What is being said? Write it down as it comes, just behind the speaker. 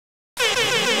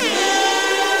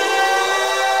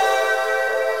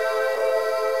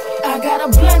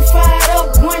Got a blunt fired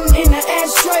up, one in the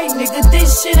ashtray. Nigga,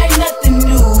 this shit ain't nothing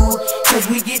new. Cause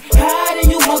we get high and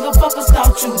you motherfuckers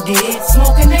thought you did.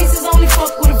 Smoking aces only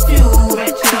fuck with a few.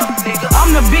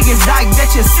 I'm the biggest dyke that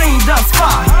you've seen thus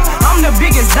far. I'm the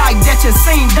biggest dyke that you've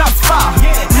seen thus far.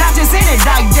 Not just any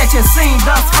dyke that you've seen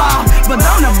thus far, but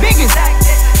I'm the biggest.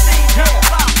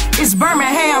 It's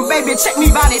Birmingham, baby, check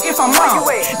me about it if I'm wrong.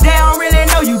 They don't really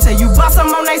know you till you bust them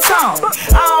on they song.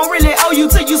 I don't really owe you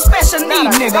till you special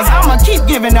need niggas. I'ma keep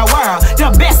giving the world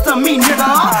the best of me, nigga.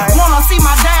 Wanna see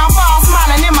my downfall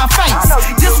smiling in my face.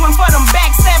 This one for them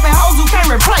backstabbing hoes who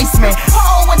can't replace me.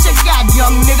 Oh, what you got,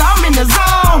 young nigga? I'm in the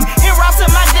zone, en route to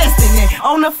my destiny,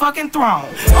 on the fucking throne.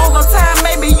 Over time,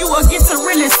 maybe you will get to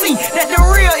really see that the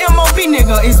real M.O.B.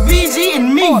 nigga is B.G.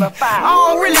 and me. I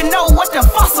don't really know what the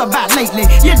fuss about lately.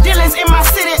 Your dealings in my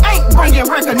city ain't bringing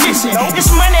recognition. It's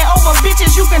money over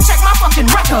bitches, you can check my fucking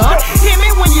record. Hear me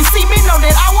when you see me, know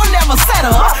that I will never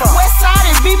settle. West side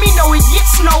and beat me, know it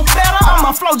gets no better.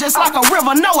 I'ma flow just like a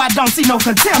river, no I don't see no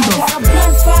contender. Got a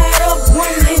blunt fired up,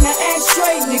 one in the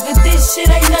ashtray. Nigga, this shit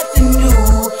ain't nothing new.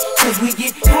 Cause we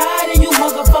get high and you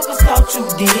motherfuckers thought you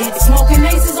did. Smoking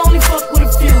aces only fuck with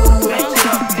a few.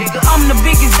 I'm the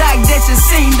biggest dyke that you've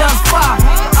seen thus far.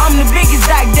 I'm the biggest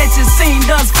dyke that you've seen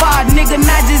thus far. Nigga,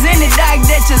 not just any dyke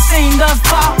that you've seen thus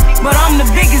far, but I'm the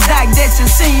biggest dyke that you've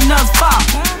seen thus far.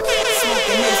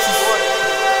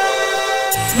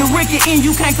 The Ricky in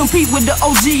you can't compete with the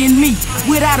OG and me.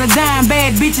 Without a dime,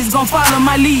 bad bitches gon' follow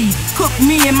my lead. Cook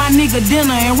me and my nigga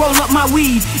dinner and roll up my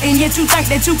weed. And yet you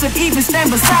think that you could even stand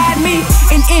beside me?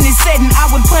 In any setting, I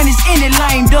would punish any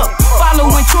lamed up.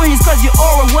 Following trends cause your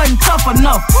aura wasn't tough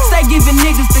enough. Stay giving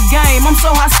niggas the game, I'm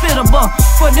so hospitable.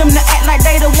 For them to act like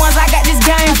they the ones I got this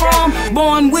game from.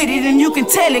 Born with it and you can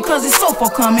tell it cause it's so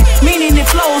forthcoming. Meaning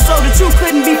it flows so the truth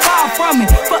couldn't be far from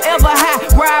it. Forever high,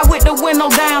 ride with the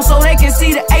window down so they can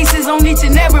see the aces on each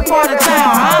and every part of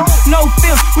town, huh? No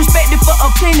fear, respected for a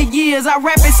plenty years. I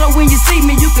rap it so when you see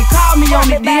me, you can call me on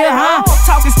it, dear, huh?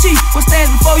 Talk is cheap, what stands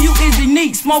before you is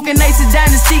unique. Smoking aces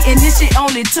dynasty and this shit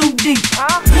only too deep.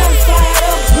 Blunt fired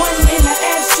up, one in the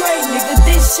ashtray. Nigga,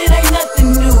 this shit ain't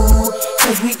nothing new.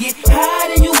 Cause we get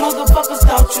high and you motherfuckers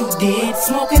thought you did.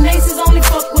 Smoking aces only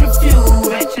fuck with a few.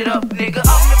 Match it up, nigga.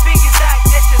 I'm the biggest dyke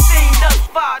that you seen thus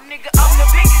far, nigga. I'm the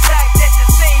biggest dyke that you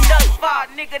seen thus far,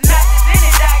 nigga. Not just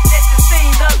any dyke that you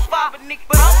seen thus far, but nigga,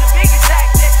 but I'm the biggest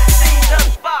dyke that you seen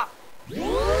thus far.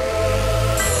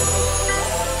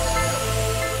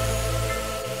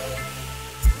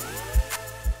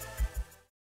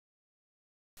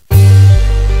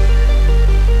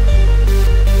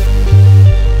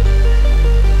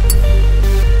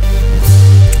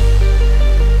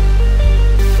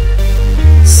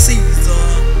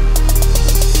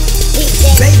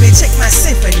 Baby, check my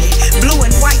symphony, blue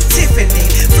and white Tiffany,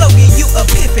 flow give you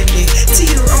epiphany,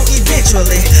 teeter on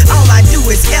eventually. All I do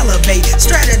is elevate,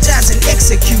 strategize and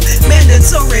execute,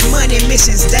 mandatory money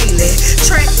missions daily.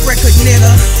 Track record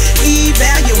nigga,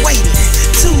 evaluated,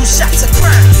 2 shots of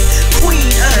crime, queen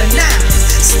of the Nile,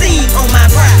 steam on my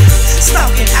bride,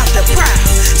 stalking out the pride.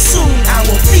 Soon I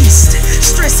will feast,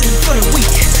 stressing for the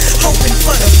weak, hoping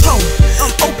for the poor,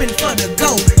 I'm open for the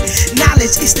gold.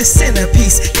 Knowledge is the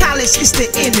centerpiece, college is the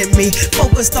enemy,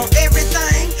 focused on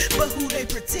everything